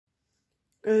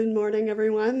Good morning,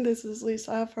 everyone. This is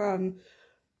Lisa from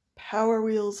Power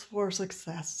Wheels for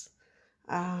Success.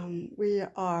 We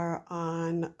are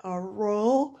on a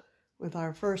roll with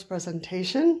our first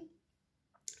presentation,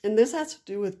 and this has to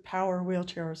do with power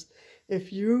wheelchairs.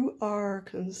 If you are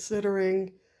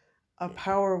considering a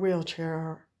power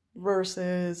wheelchair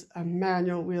versus a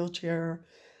manual wheelchair,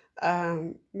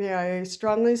 may I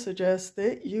strongly suggest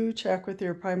that you check with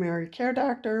your primary care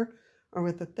doctor or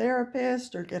with a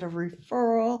therapist or get a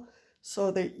referral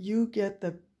so that you get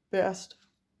the best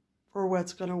for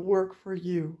what's going to work for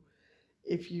you.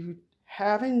 If you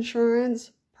have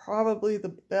insurance, probably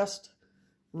the best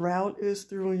route is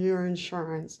through your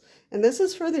insurance. And this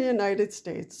is for the United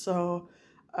States. So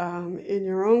in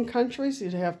your own countries,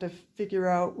 you'd have to figure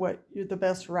out what the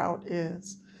best route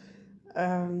is.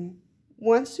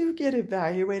 Once you get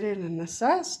evaluated and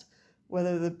assessed,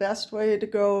 whether the best way to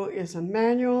go is a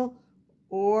manual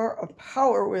or a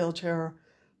power wheelchair,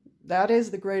 that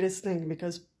is the greatest thing,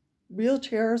 because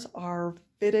wheelchairs are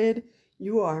fitted,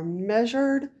 you are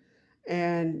measured,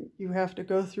 and you have to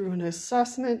go through an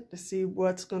assessment to see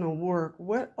what's going to work.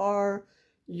 What are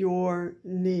your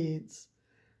needs?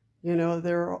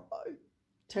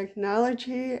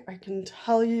 Technology, I can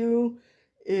tell you,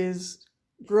 is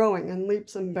growing in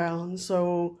leaps and bounds.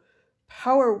 So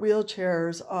power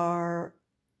wheelchairs are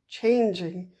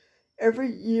changing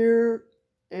every year,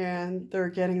 and they're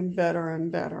getting better and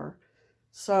better.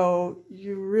 So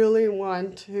you really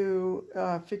want to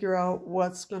figure out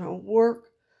what's going to work,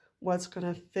 what's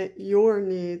going to fit your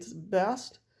needs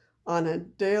best on a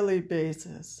daily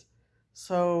basis.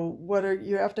 So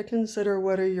you have to consider,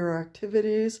 what are your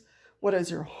activities? What does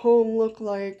your home look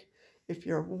like? If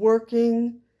you're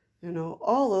working,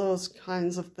 all those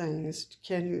kinds of things.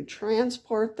 Can you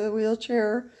transport the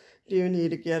wheelchair? Do you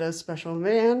need to get a special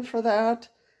van for that?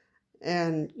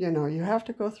 And, you have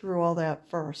to go through all that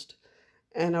first.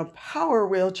 And a power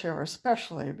wheelchair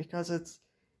especially, because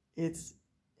it's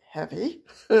heavy,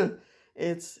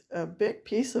 it's a big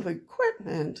piece of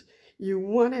equipment. You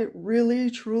want it really,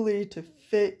 truly to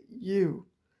fit you.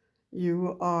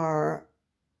 You are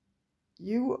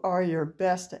your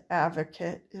best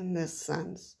advocate in this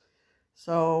sense.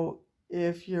 So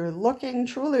if you're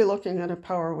truly looking at a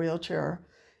power wheelchair,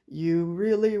 you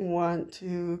really want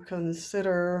to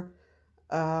consider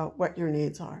what your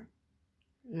needs are.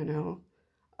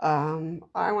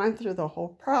 I went through the whole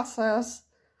process.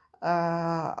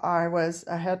 I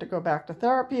had to go back to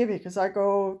therapy because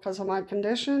of my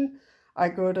condition, I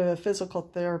go to physical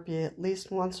therapy at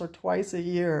least once or twice a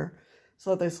year.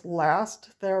 So this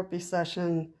last therapy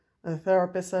session, the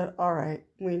therapist said, all right,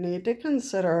 we need to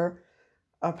consider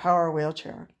a power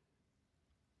wheelchair.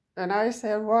 And I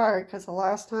said, why? Because the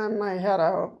last time I had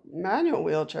a manual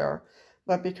wheelchair,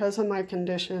 but because of my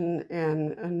condition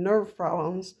and nerve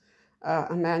problems,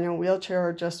 a manual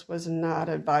wheelchair just was not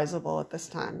advisable at this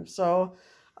time. So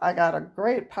I got a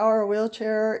great power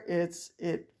wheelchair.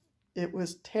 It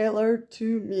was tailored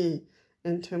to me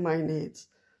and to my needs.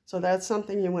 So that's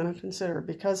something you want to consider,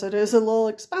 because it is a little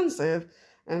expensive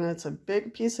and it's a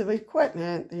big piece of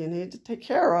equipment that you need to take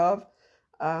care of.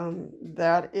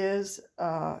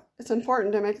 It's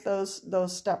important to make those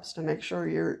steps to make sure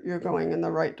you're going in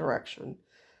the right direction.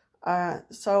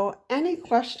 So any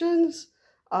questions,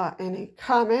 any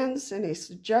comments, any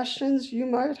suggestions you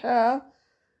might have,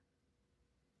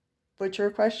 put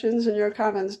your questions and your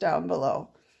comments down below.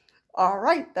 All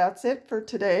right, that's it for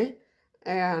today.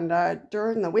 And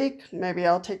during the week, maybe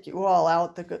I'll take you all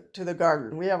out to the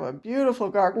garden. We have a beautiful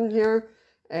garden here,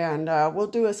 and we'll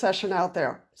do a session out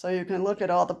there so you can look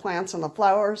at all the plants and the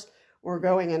flowers. We're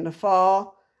going into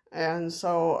fall, and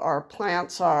so our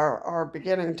plants are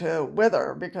beginning to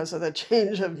wither because of the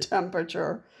change of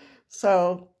temperature.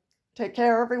 So take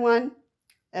care, everyone,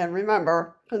 and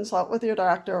remember, consult with your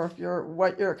doctor if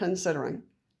what you're considering,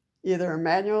 either a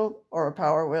manual or a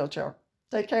power wheelchair.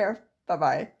 Take care.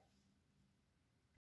 Bye-bye.